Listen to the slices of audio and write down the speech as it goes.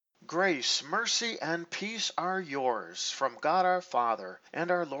Grace, mercy, and peace are yours from God our Father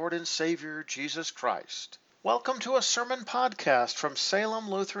and our Lord and Savior Jesus Christ. Welcome to a sermon podcast from Salem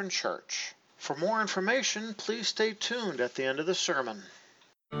Lutheran Church. For more information, please stay tuned at the end of the sermon.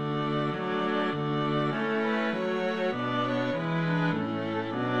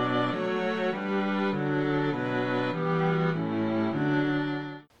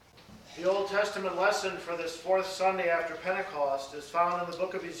 The Old Testament lesson for this fourth Sunday after Pentecost is found in the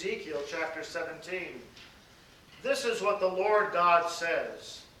book of Ezekiel, chapter 17. This is what the Lord God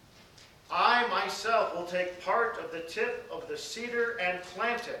says: I myself will take part of the tip of the cedar and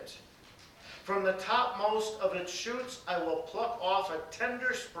plant it. From the topmost of its shoots I will pluck off a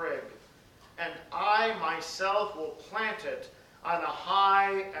tender sprig, and I myself will plant it on a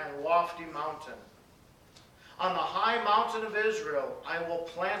high and lofty mountain. On the high mountain of Israel I will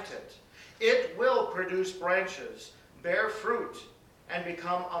plant it. It will produce branches, bear fruit, and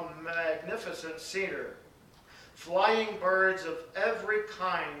become a magnificent cedar. Flying birds of every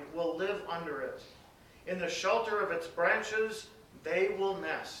kind will live under it. In the shelter of its branches they will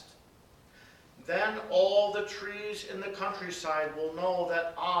nest. Then all the trees in the countryside will know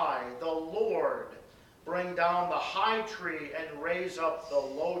that I, the Lord, bring down the high tree and raise up the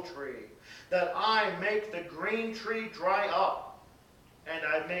low tree, that I make the green tree dry up, and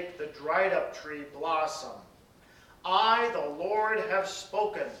I make the dried up tree blossom. I, the Lord, have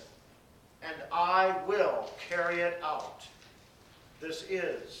spoken, and I will carry it out. This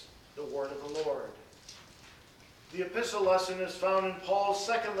is the word of the Lord. The epistle lesson is found in Paul's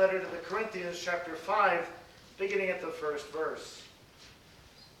second letter to the Corinthians, chapter 5, beginning at the first verse.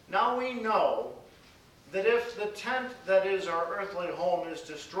 Now we know that if the tent that is our earthly home is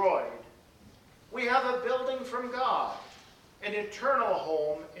destroyed, we have a building from God, an eternal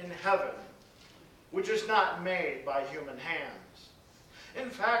home in heaven, which is not made by human hands. In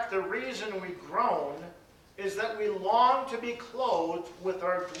fact, the reason we groan is that we long to be clothed with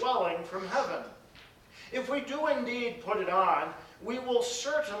our dwelling from heaven. If we do indeed put it on, we will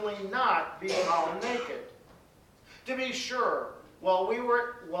certainly not be found naked. To be sure, while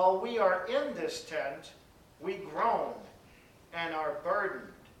we are in this tent, we groan and are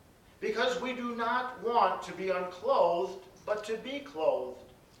burdened, because we do not want to be unclothed, but to be clothed,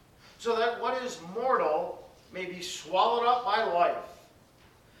 so that what is mortal may be swallowed up by life.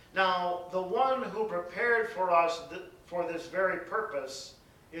 Now, the one who prepared for us for this very purpose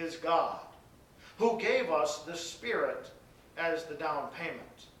is God, who gave us the Spirit as the down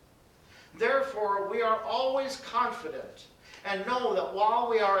payment. Therefore, we are always confident and know that while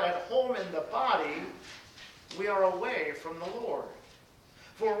we are at home in the body, we are away from the Lord.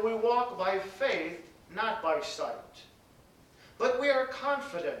 For we walk by faith, not by sight. But we are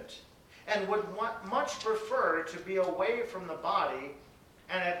confident and would much prefer to be away from the body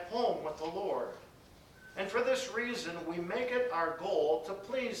and at home with the Lord. And for this reason, we make it our goal to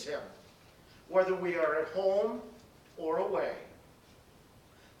please Him, whether we are at home or away.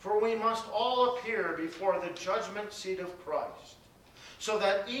 For we must all appear before the judgment seat of Christ, so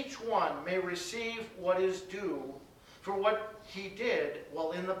that each one may receive what is due for what he did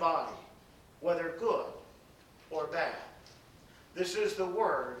while in the body, whether good or bad. This is the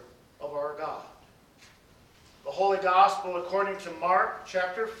word of our God. The Holy Gospel according to Mark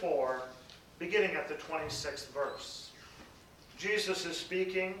chapter 4, beginning at the 26th verse. Jesus is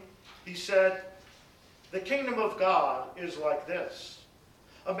speaking. He said, "The kingdom of God is like this.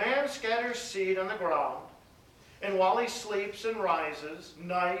 A man scatters seed on the ground, and while he sleeps and rises,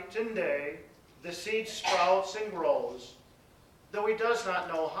 night and day, the seed sprouts and grows, though he does not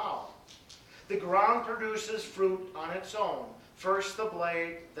know how. The ground produces fruit on its own, first the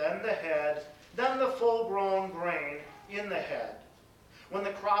blade, then the head, then the full-grown grain in the head. When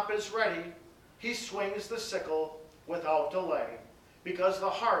the crop is ready, he swings the sickle without delay, because the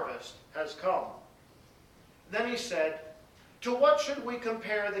harvest has come." Then he said, "To what should we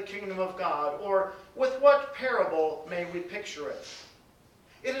compare the kingdom of God, or with what parable may we picture it?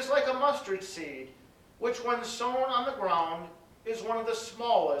 It is like a mustard seed, which when sown on the ground is one of the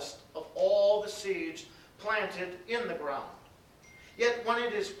smallest of all the seeds planted in the ground. Yet when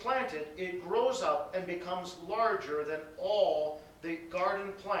it is planted, it grows up and becomes larger than all the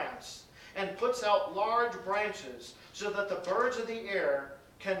garden plants, and puts out large branches, so that the birds of the air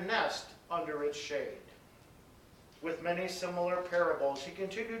can nest under its shade." With many similar parables, he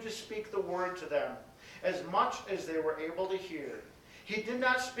continued to speak the word to them, as much as they were able to hear. He did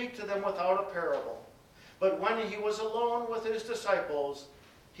not speak to them without a parable, but when he was alone with his disciples,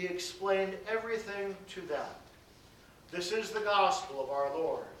 he explained everything to them. This is the gospel of our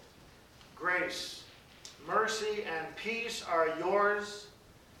Lord. Grace, mercy, and peace are yours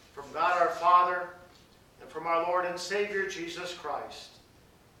from from God our Father, and from our Lord and Savior, Jesus Christ.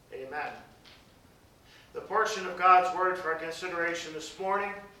 Amen. The portion of God's Word for our consideration this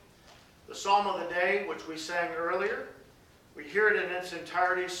morning, the Psalm of the day, which we sang earlier, we hear it in its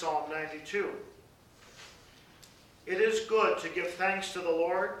entirety, Psalm 92. It is good to give thanks to the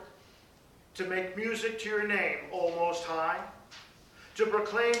Lord, to make music to your name, O Most High, to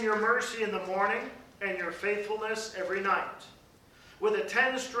proclaim your mercy in the morning and your faithfulness every night, with a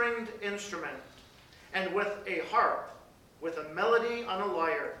 10-stringed instrument and with a harp, with a melody on a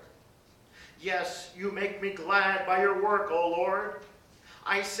lyre. Yes, you make me glad by your work, O Lord.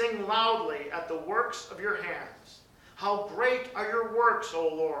 I sing loudly at the works of your hands. How great are your works, O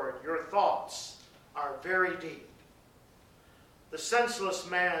Lord! Your thoughts are very deep. The senseless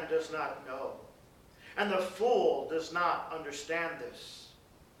man does not know, and the fool does not understand this.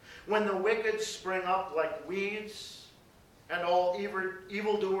 When the wicked spring up like weeds, and all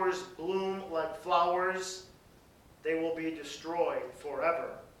evildoers bloom like flowers, they will be destroyed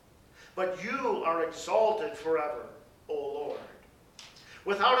forever. But you are exalted forever, O Lord.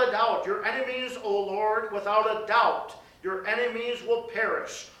 Without a doubt, your enemies, O Lord, without a doubt, your enemies will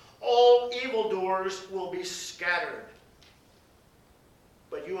perish. All evildoers will be scattered.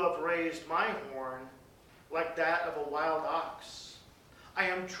 But you have raised my horn like that of a wild ox. I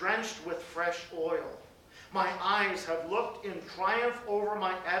am drenched with fresh oil. My eyes have looked in triumph over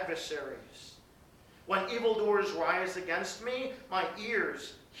my adversaries. When evildoers rise against me, my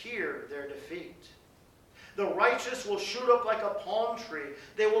ears hear their defeat. The righteous will shoot up like a palm tree.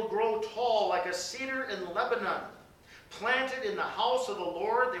 They will grow tall like a cedar in Lebanon. Planted in the house of the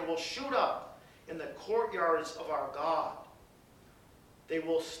Lord, they will shoot up in the courtyards of our God. They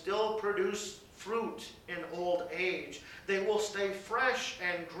will still produce fruit in old age. They will stay fresh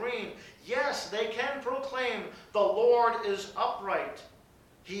and green. Yes, they can proclaim, the Lord is upright.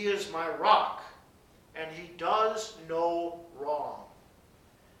 He is my rock, and he does no wrong.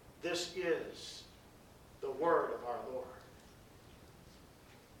 This is the word of our Lord.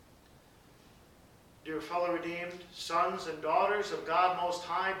 Dear fellow redeemed sons and daughters of God Most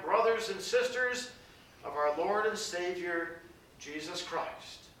High, brothers and sisters of our Lord and Savior, Jesus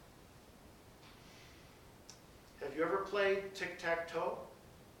Christ. Have you ever played tic-tac-toe?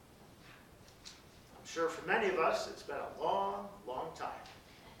 I'm sure for many of us it's been a long, long time.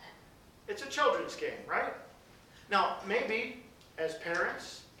 It's a children's game, right? Now, maybe as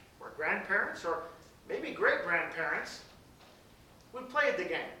parents or grandparents or maybe great-grandparents, we played the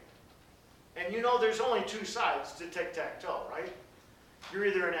game. And you know there's only two sides to tic-tac-toe, right? You're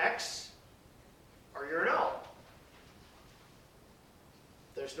either an X or you're an O.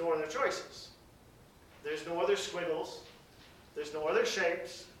 There's no other choices. There's no other squiggles. There's no other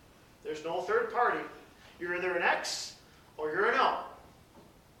shapes. There's no third party. You're either an X or you're an O.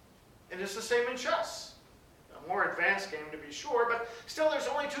 And it's the same in chess. A more advanced game to be sure, but still there's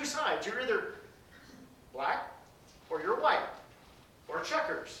only two sides. You're either black or you're white, or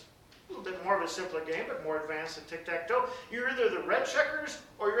checkers. A little bit more of a simpler game, but more advanced than tic-tac-toe. You're either the red checkers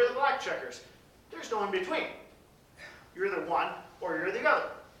or you're the black checkers. There's no in between. You're either one or you're the other.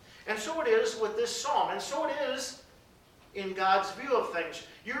 And so it is with this psalm, and so it is in God's view of things.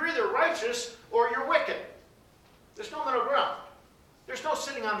 You're either righteous or you're wicked. There's no middle ground. There's no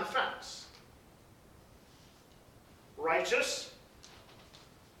sitting on the fence. Righteous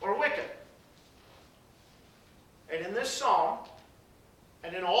or wicked. And in this psalm,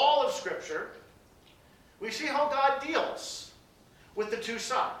 and in all of Scripture, we see how God deals with the two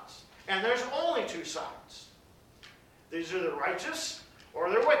sides. And there's only two sides. These are the righteous or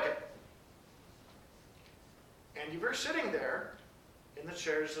they're wicked. And if you're sitting there in the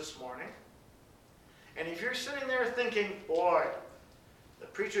chairs this morning, and if you're sitting there thinking, boy, the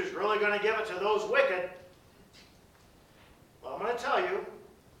preacher's really going to give it to those wicked, well, I'm going to tell you,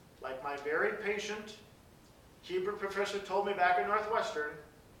 like my very patient Hebrew professor told me back in Northwestern,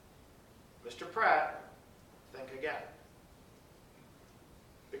 Mr. Pratt, think again.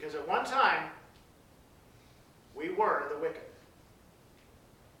 Because at one time, we were the wicked.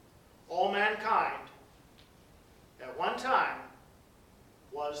 All mankind, at one time,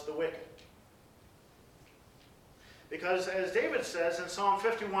 was the wicked. Because as David says in Psalm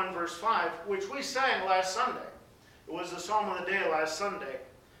 51, verse 5, which we sang last Sunday, it was the Psalm of the day last Sunday,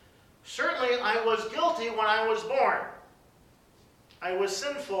 certainly I was guilty when I was born. I was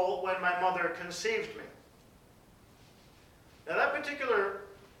sinful when my mother conceived me. Now that particular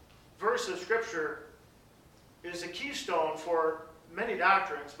verse of Scripture is a keystone for many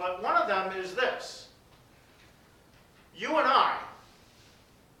doctrines, but one of them is this. You and I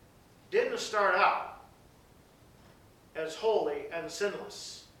didn't start out as holy and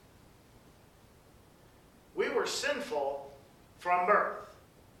sinless. We were sinful from birth.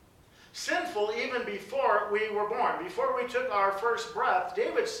 Sinful even before we were born. Before we took our first breath,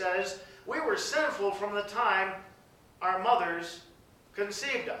 David says we were sinful from the time our mothers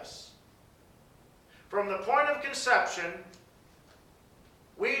conceived us. From the point of conception,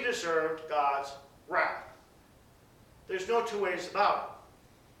 we deserved God's wrath. There's no two ways about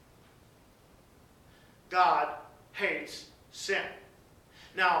it. God hates sin.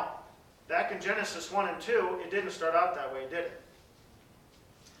 Now, back in Genesis 1 and 2, it didn't start out that way, did it?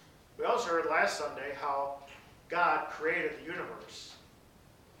 We also heard last Sunday how God created the universe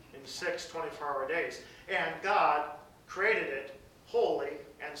in 6 24-hour days. And God created it holy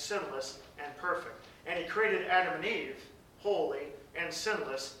and sinless and perfect. And he created Adam and Eve holy and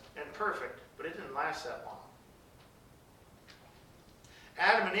sinless and perfect. But it didn't last that long.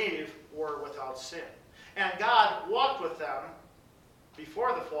 Adam and Eve were without sin. And God walked with them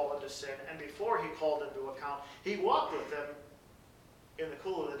before the fall into sin and before he called them to account. He walked with them in the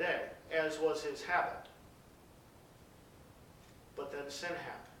cool of the day, as was his habit. But then sin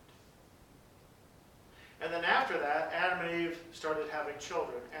happened. And then after that, Adam and Eve started having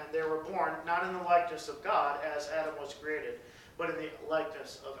children, and they were born not in the likeness of God as Adam was created, but in the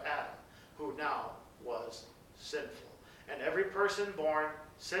likeness of Adam, who now was sinful. And every person born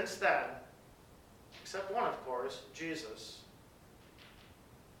since then, except one, of course, Jesus,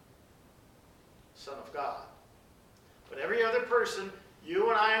 Son of God. But every other person, you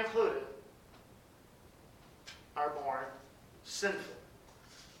and I included, are born sinful.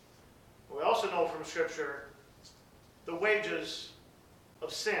 We also know from Scripture the wages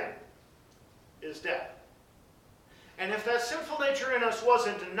of sin is death. And if that sinful nature in us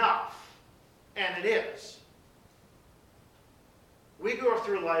wasn't enough, and it is, we go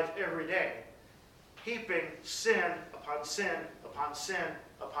through life every day heaping sin upon sin upon sin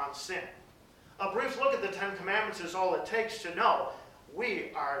upon sin. A brief look at the Ten Commandments is all it takes to know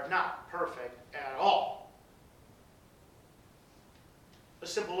we are not perfect at all. A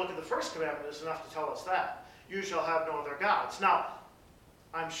simple look at the first commandment is enough to tell us that. You shall have no other gods. Now,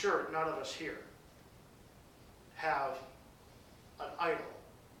 I'm sure none of us here have an idol,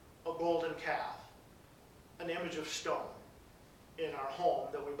 a golden calf, an image of stone in our home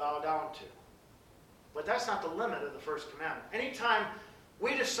that we bow down to. But that's not the limit of the first commandment. Anytime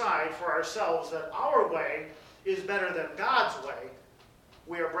we decide for ourselves that our way is better than God's way,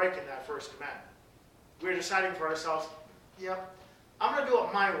 we are breaking that first commandment. We're deciding for ourselves, yep, I'm going to do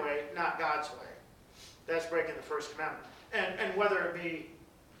it my way, not God's way. That's breaking the first commandment. And whether it be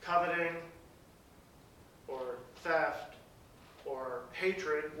coveting or theft or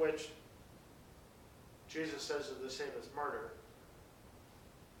hatred, which Jesus says is the same as murder,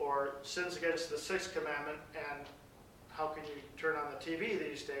 or sins against the sixth commandment, and how can you turn on the TV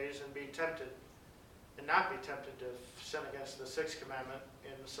these days and be tempted and not be tempted to sin against the sixth commandment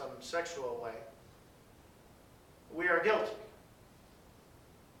in some sexual way? We are guilty.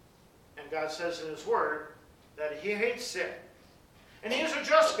 And God says in his word that he hates sin. And he is a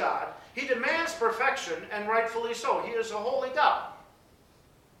just God. He demands perfection, and rightfully so. He is a holy God.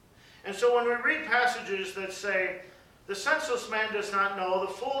 And so when we read passages that say, the senseless man does not know,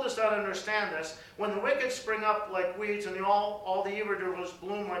 the fool does not understand this, when the wicked spring up like weeds and all the evildoers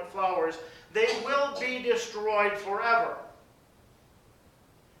bloom like flowers, they will be destroyed forever.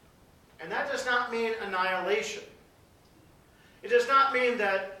 And that does not mean annihilation. It does not mean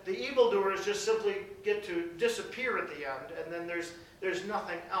that the evildoers just simply get to disappear at the end and then there's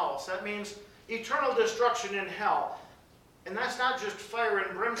nothing else. That means eternal destruction in hell. And that's not just fire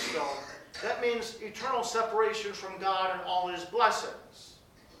and brimstone. That means eternal separation from God and all his blessings.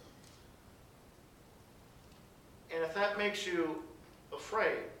 And if that makes you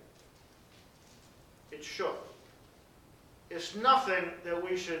afraid, it should. It's nothing that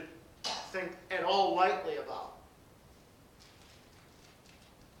we should think at all lightly about.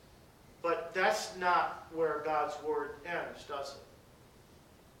 But that's not where God's word ends, does it?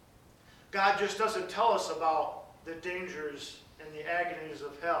 God just doesn't tell us about the dangers and the agonies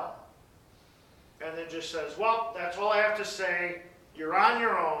of hell. And then just says, well, that's all I have to say. You're on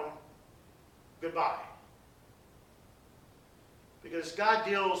your own. Goodbye. Because God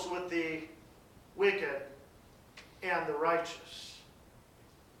deals with the wicked and the righteous.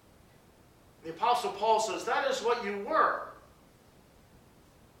 The Apostle Paul says, that is what you were.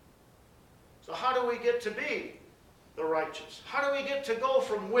 So how do we get to be the righteous? How do we get to go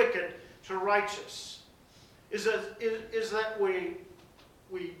from wicked to righteous? Is that we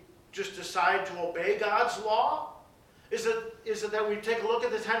just decide to obey God's law? Is it that we take a look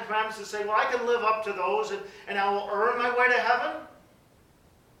at the Ten Commandments and say, well, I can live up to those and I will earn my way to heaven?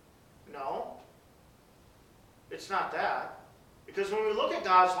 No. It's not that. Because when we look at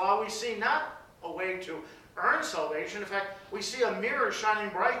God's law, we see not a way to earn salvation. In fact, we see a mirror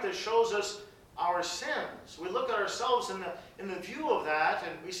shining bright that shows us our sins. We look at ourselves in the view of that,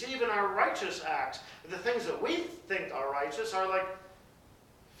 and we see even our righteous acts. The things that we think are righteous are like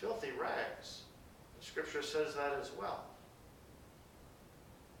filthy rags. The Scripture says that as well.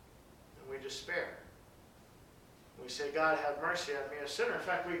 And we despair. We say, God, have mercy on me, a sinner. In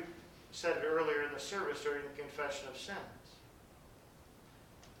fact, we said it earlier in the service during the confession of sins.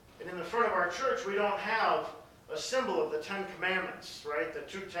 And in the front of our church, we don't have a symbol of the Ten Commandments, right? The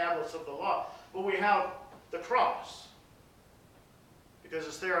 2 tablets of the law. But we have the cross. Because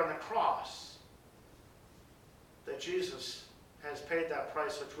it's there on the cross that Jesus has paid that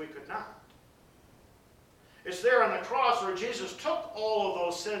price which we could not. It's there on the cross where Jesus took all of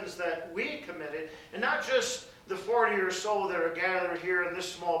those sins that we committed, and not just the 40 or so that are gathered here in this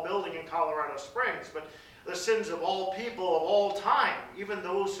small building in Colorado Springs, but the sins of all people of all time, even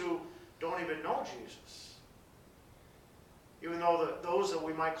those who don't even know Jesus. Even though those that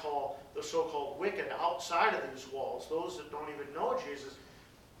we might call the so-called wicked outside of these walls, those that don't even know Jesus,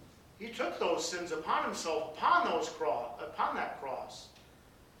 he took those sins upon himself, upon that cross.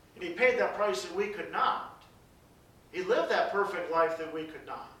 And he paid that price that we could not. He lived that perfect life that we could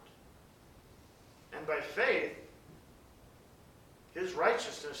not. And by faith, his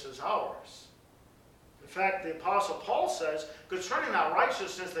righteousness is ours. In fact, the Apostle Paul says, concerning that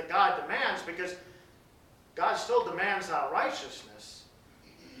righteousness that God demands, because God still demands that righteousness.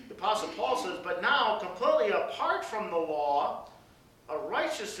 The Apostle Paul says, but now, completely apart from the law, a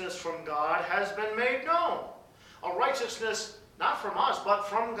righteousness from God has been made known. A righteousness not from us, but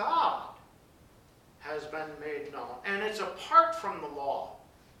from God has been made known. And it's apart from the law.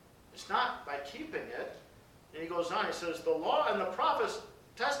 It's not by keeping it. And he goes on, he says, the law and the prophets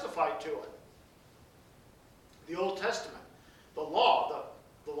testified to it. The Old Testament, the law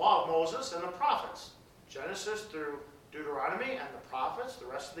of Moses and the prophets, Genesis through Deuteronomy and the prophets, the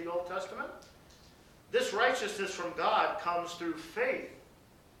rest of the Old Testament. This righteousness from God comes through faith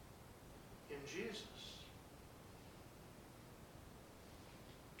in Jesus.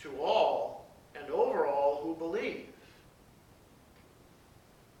 To all and over all who believe.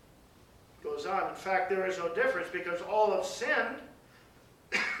 Goes on, in fact, there is no difference because all have sinned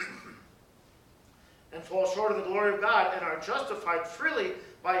and fall short of the glory of God and are justified freely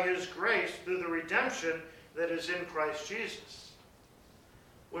by his grace through the redemption that is in Christ Jesus.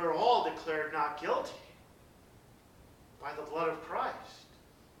 We're all declared not guilty by the blood of Christ.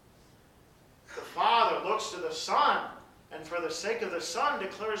 The Father looks to the Son, and for the sake of the Son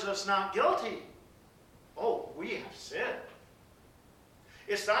declares us not guilty. Oh, we have sinned.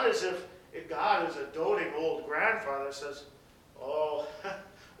 It's not as if God is a doting old grandfather that says, oh,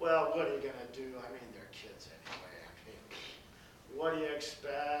 well, what are you going to do? I mean, they're kids anyway. I mean, what do you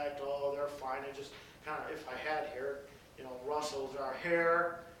expect? Oh, they're fine. And just kind of, if I had hair, rustles our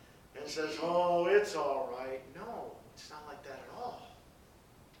hair and says, oh, it's all right. No, it's not like that at all.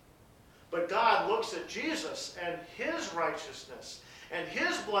 But God looks at Jesus and his righteousness and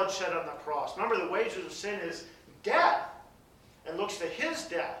his blood shed on the cross. Remember, the wages of sin is death, and looks to his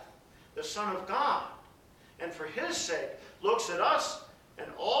death, the Son of God, and for his sake looks at us and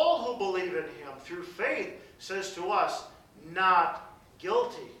all who believe in him through faith says to us, not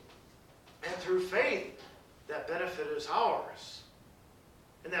guilty. And through faith, that benefit is ours.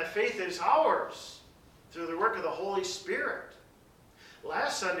 And that faith is ours through the work of the Holy Spirit.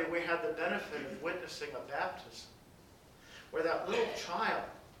 Last Sunday, we had the benefit of witnessing a baptism, where that little child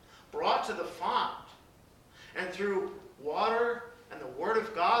brought to the font, and through water and the Word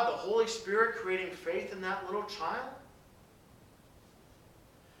of God, the Holy Spirit creating faith in that little child.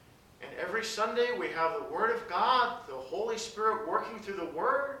 And every Sunday, we have the Word of God, the Holy Spirit working through the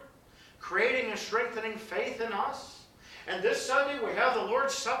Word, creating and strengthening faith in us. And this Sunday, we have the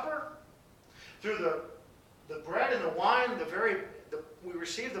Lord's Supper. Through the bread and the wine, we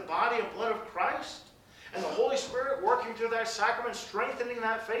receive the body and blood of Christ, and the Holy Spirit working through that sacrament, strengthening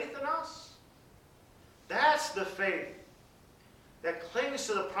that faith in us. That's the faith that clings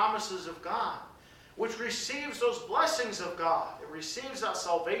to the promises of God, which receives those blessings of God. It receives that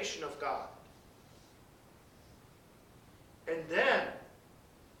salvation of God. And then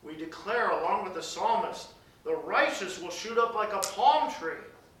we declare, along with the psalmist, the righteous will shoot up like a palm tree.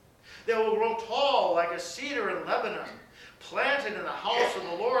 They will grow tall like a cedar in Lebanon, planted in the house of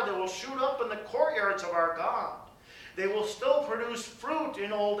the Lord. They will shoot up in the courtyards of our God. They will still produce fruit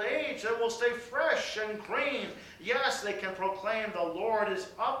in old age. They will stay fresh and green. Yes, they can proclaim, the Lord is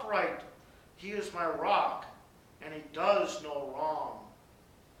upright. He is my rock, and he does no wrong.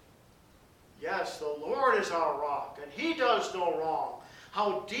 Yes, the Lord is our rock, and He does no wrong.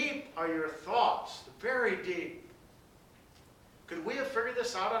 How deep are your thoughts? Very deep. Could we have figured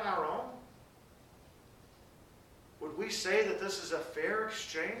this out on our own? Would we say that this is a fair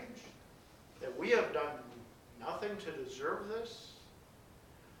exchange? That we have done nothing to deserve this?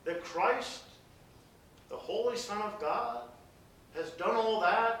 That Christ, the Holy Son of God, has done all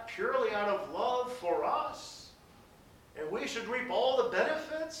that purely out of love for us? And we should reap all the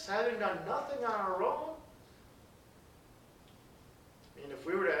benefits, having done nothing on our own? I mean, if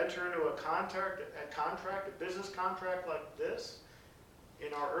we were to enter into a business contract like this,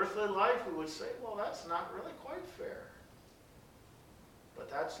 in our earthly life, we would say, well, that's not really quite fair. But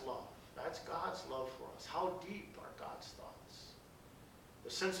that's love. That's God's love for us. How deep are God's thoughts?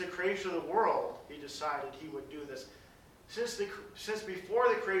 But since the creation of the world, He decided He would do this. Since before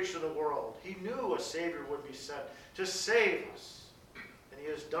the creation of the world, He knew a Savior would be sent to save us. And He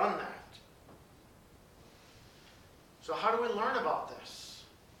has done that. So how do we learn about this?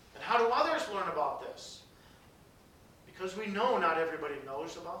 And how do others learn about this? Because we know not everybody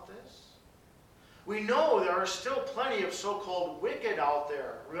knows about this. We know there are still plenty of so-called wicked out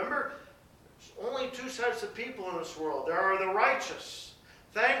there. Remember, there's only two types of people in this world. There are the righteous.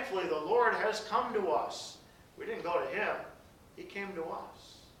 Thankfully, the Lord has come to us. We didn't go to Him. He came to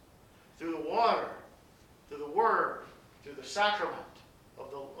us. Through the water, through the Word, through the sacrament of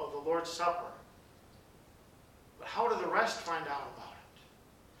the Lord's Supper. But how do the rest find out about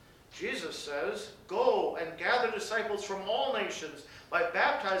it? Jesus says, "Go and gather disciples from all nations by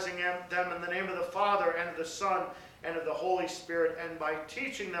baptizing them in the name of the Father and of the Son and of the Holy Spirit, and by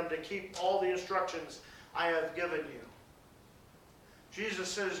teaching them to keep all the instructions I have given you." Jesus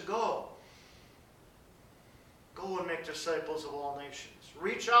says, go. Go and make disciples of all nations.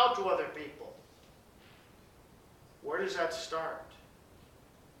 Reach out to other people. Where does that start?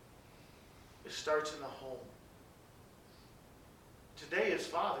 It starts in the home. Today is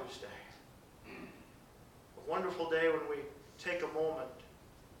Father's Day. A wonderful day when we take a moment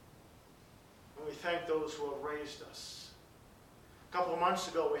and we thank those who have raised us. A couple of months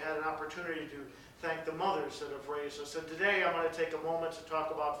ago, we had an opportunity to thank the mothers that have raised us. And today, I'm going to take a moment to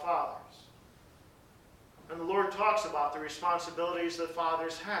talk about fathers. And the Lord talks about the responsibilities that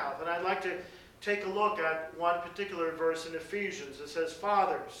fathers have. And I'd like to take a look at one particular verse in Ephesians. It says,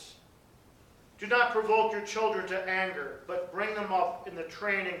 "Fathers, do not provoke your children to anger, but bring them up in the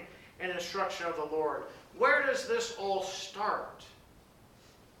training and instruction of the Lord." Where does this all start?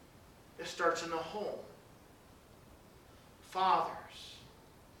 It starts in the home. Fathers,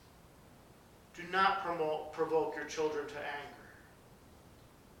 do not provoke your children to anger.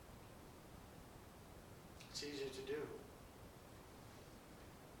 It's easy to do.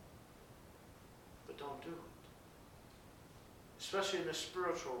 But don't do it. Especially in the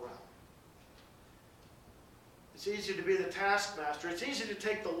spiritual realm. It's easy to be the taskmaster. It's easy to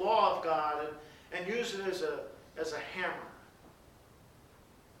take the law of God and use it as a hammer.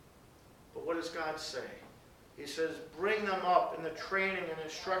 But what does God say? He says, bring them up in the training and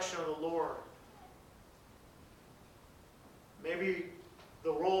instruction of the Lord. Maybe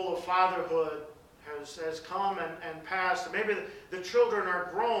the role of fatherhood has come and passed. Maybe the children are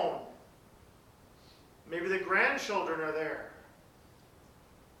grown. Maybe the grandchildren are there.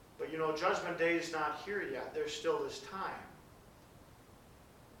 But you know, Judgment Day is not here yet. There's still this time.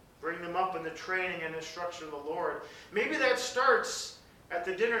 Bring them up in the training and instruction of the Lord. Maybe that starts at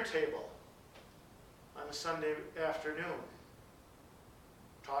the dinner table on a Sunday afternoon,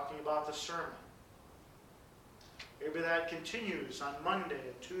 talking about the sermon. Maybe that continues on Monday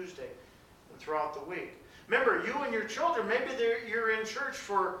and Tuesday and throughout the week. Remember, you and your children, maybe you're in church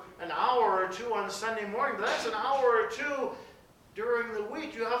for an hour or two on Sunday morning, but that's an hour or two during the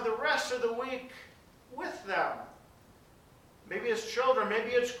week. You have the rest of the week with them. Maybe it's children,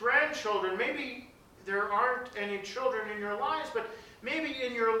 maybe it's grandchildren, maybe there aren't any children in your lives, but maybe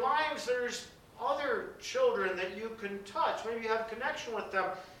in your lives there's other children that you can touch. Maybe you have a connection with them.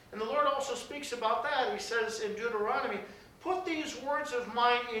 And the Lord also speaks about that. He says in Deuteronomy, put these words of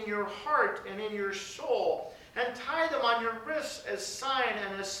mine in your heart and in your soul, and tie them on your wrists as sign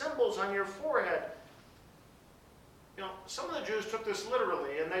and as symbols on your forehead. You know, some of the Jews took this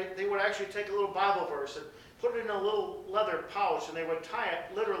literally, and they would actually take a little Bible verse and put it in a little leather pouch, and they would tie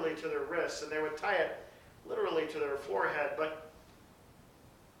it literally to their wrists, and they would tie it literally to their forehead. But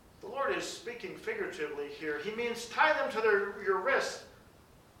the Lord is speaking figuratively here. He means tie them to your wrists.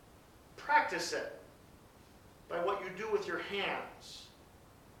 Practice it by what you do with your hands.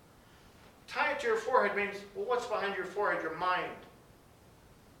 Tie it to your forehead means, well, what's behind your forehead? Your mind.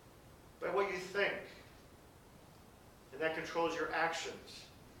 By what you think. And that controls your actions.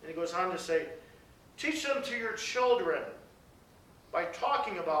 And he goes on to say, teach them to your children by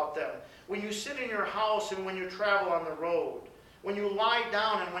talking about them. When you sit in your house and when you travel on the road, when you lie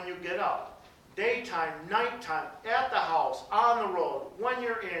down and when you get up, daytime, nighttime, at the house, on the road, when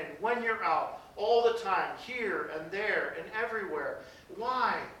you're in, when you're out, all the time, here and there and everywhere.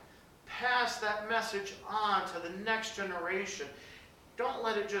 Why? Pass that message on to the next generation. Don't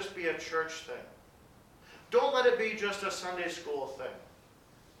let it just be a church thing. Don't let it be just a Sunday school thing.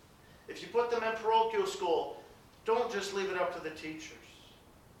 If you put them in parochial school, don't just leave it up to the teachers.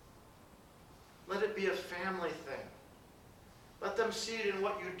 Let it be a family thing. Let them see it in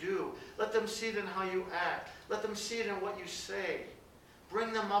what you do. Let them see it in how you act. Let them see it in what you say.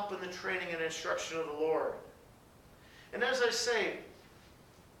 Bring them up in the training and instruction of the Lord. And as I say,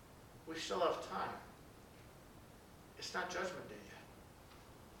 we still have time. It's not Judgment Day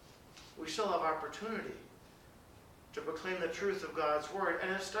yet. We still have opportunity to proclaim the truth of God's Word.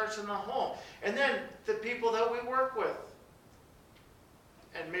 And it starts in the home. And then the people that we work with.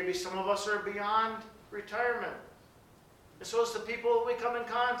 And maybe some of us are beyond retirement. And so it's the people that we come in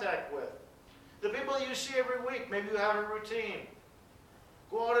contact with. The people you see every week. Maybe you have a routine.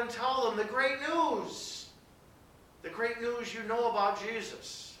 Go out and tell them the great news. The great news you know about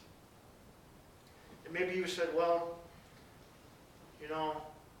Jesus. And maybe you said, well, you know,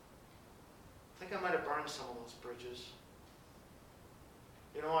 I think I might have burned some of those bridges.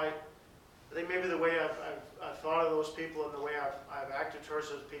 You know, I think maybe the way I've thought of those people and the way I've acted towards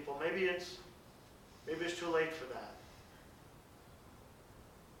those people, maybe it's too late for that.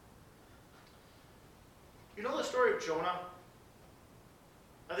 You know the story of Jonah?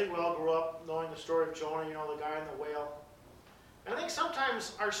 I think we all grew up knowing the story of Jonah, you know, the guy in the whale. And I think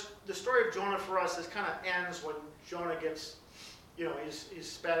sometimes the story of Jonah for us is kind of ends when Jonah gets, you know, he's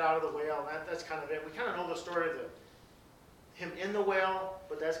spat out of the whale. And that's kind of it. We kind of know the story of him in the whale,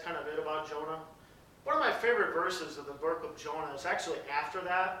 but that's kind of it about Jonah. One of my favorite verses of the book of Jonah is actually after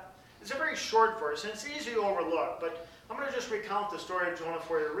that. It's a very short verse, and it's easy to overlook, but I'm going to just recount the story of Jonah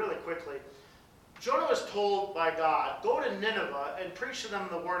for you really quickly. Jonah was told by God, go to Nineveh and preach to them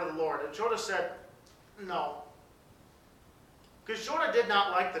the word of the Lord. And Jonah said, no. Because Jonah did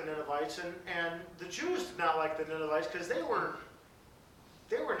not like the Ninevites, and the Jews did not like the Ninevites because they were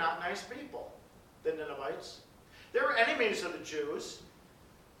not nice people, the Ninevites. They were enemies of the Jews,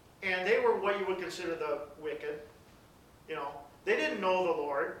 and they were what you would consider the wicked. You know, they didn't know the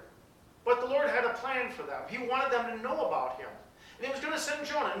Lord, but the Lord had a plan for them. He wanted them to know about Him. And He was going to send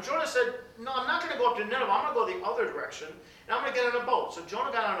Jonah. And Jonah said, no, I'm not going to go up to Nineveh. I'm going to go the other direction. And I'm going to get on a boat. So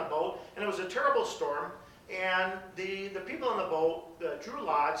Jonah got on a boat, and it was a terrible storm. And the people on the boat drew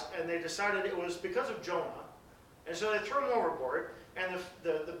lots, and they decided it was because of Jonah. And so they threw him overboard. And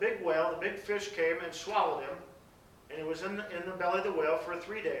the big whale, the big fish came and swallowed him. And he was in the belly of the whale for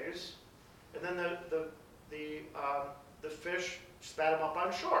 3 days. And then the fish spat him up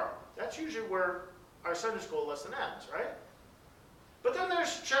on shore. That's usually where our Sunday school lesson ends, right? But then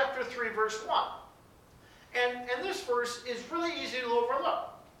there's chapter 3, verse 1. And this verse is really easy to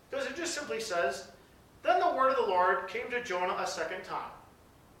overlook. Because it just simply says, then the word of the Lord came to Jonah a second time.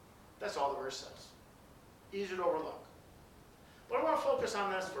 That's all the verse says. Easy to overlook. But I want to focus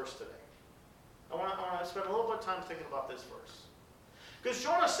on this verse today. I want to spend a little bit of time thinking about this verse. Because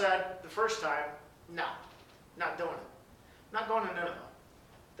Jonah said the first time, no, not doing it. Not going to Nineveh.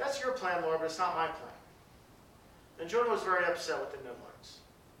 That's your plan, Lord, but it's not my plan. And Jonah was very upset with the Ninevites.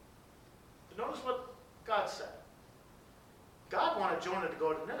 But notice what God said. God wanted Jonah to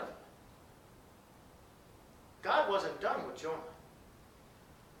go to Nineveh. God wasn't done with Jonah.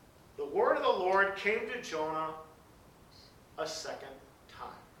 The word of the Lord came to Jonah a second time.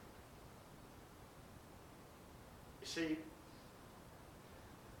 You see,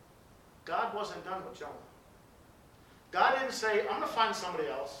 God wasn't done with Jonah. God didn't say, I'm going to find somebody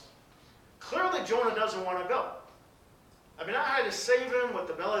else. Clearly, Jonah doesn't want to go. I mean, I had to save him with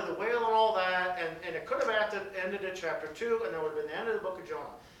the belly of the whale and all that, and it could have ended at chapter 2, and that would have been the end of the book of Jonah.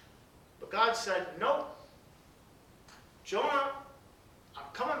 But God said, nope. Jonah, I'm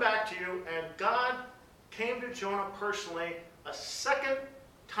coming back to you, and God came to Jonah personally a second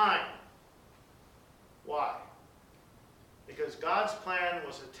time. Why? Because God's plan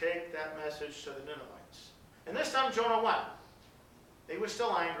was to take that message to the Ninevites. And this time Jonah went. He was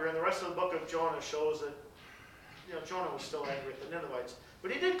still angry, and the rest of the book of Jonah shows that Jonah was still angry at the Ninevites.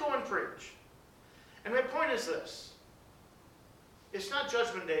 But he did go and preach. And my point is this. It's not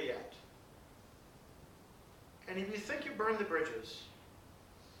Judgment Day yet. And if you think you burned the bridges,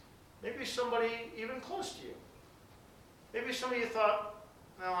 maybe somebody even close to you, maybe some of you thought,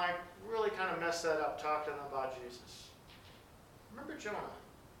 well, I really kind of messed that up talking to them about Jesus. Remember Jonah.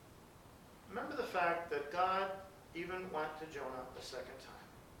 Remember the fact that God even went to Jonah a second time.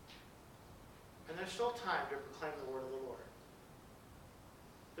 And there's still time to proclaim the word of the Lord.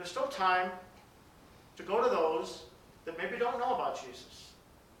 There's still time to go to those that maybe don't know about Jesus,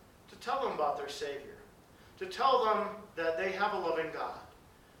 to tell them about their Savior, to tell them that they have a loving God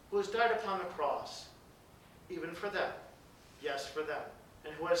who has died upon the cross, even for them, yes, for them,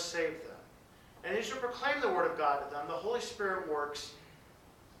 and who has saved them. And as you proclaim the word of God to them, the Holy Spirit works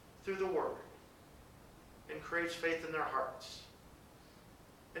through the word and creates faith in their hearts.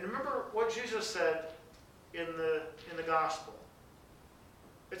 And remember what Jesus said in the gospel.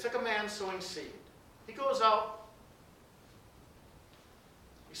 It's like a man sowing seed. He goes out,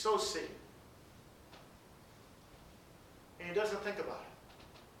 he sows seed, and he doesn't think about it.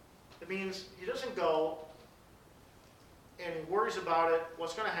 It means he doesn't go and he worries about it,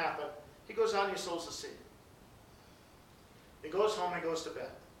 what's going to happen. He goes out and he sows the seed. He goes home and he goes to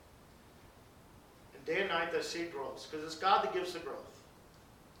bed. And day and night that seed grows, because it's God that gives the growth.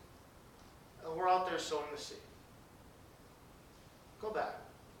 And we're out there sowing the seed. Go back.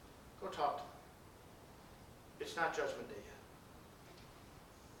 Go talk to them. It's not Judgment Day yet.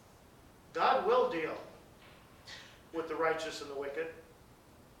 God will deal with the righteous and the wicked.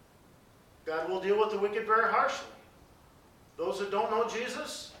 God will deal with the wicked very harshly. Those that don't know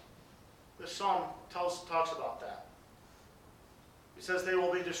Jesus, this psalm talks about that. He says they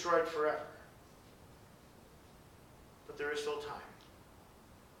will be destroyed forever. But there is still time.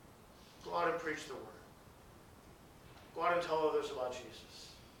 Go out and preach the word. Go out and tell others about Jesus.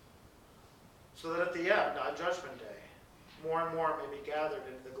 So that at the end, on Judgment Day, more and more may be gathered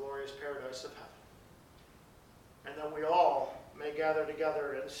into the glorious paradise of heaven. And then we all may gather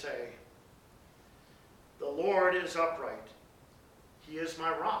together and say, "The Lord is upright. He is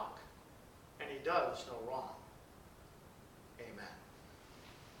my rock, and he does no wrong." Amen.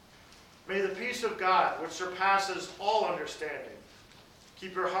 May the peace of God, which surpasses all understanding,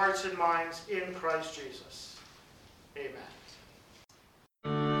 keep your hearts and minds in Christ Jesus. Amen.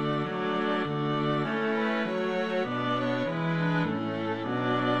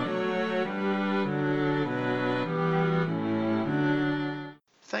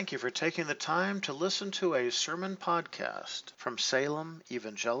 Thank you for taking the time to listen to a sermon podcast from Salem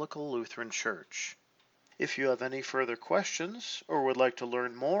Evangelical Lutheran Church. If you have any further questions or would like to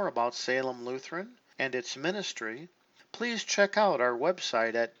learn more about Salem Lutheran and its ministry, please check out our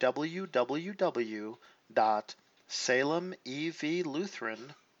website at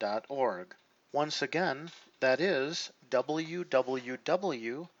www.salemevlutheran.org. Once again, that is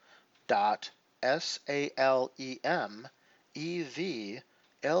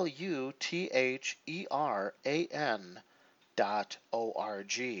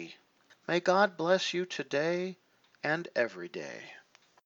May God bless you today and every day.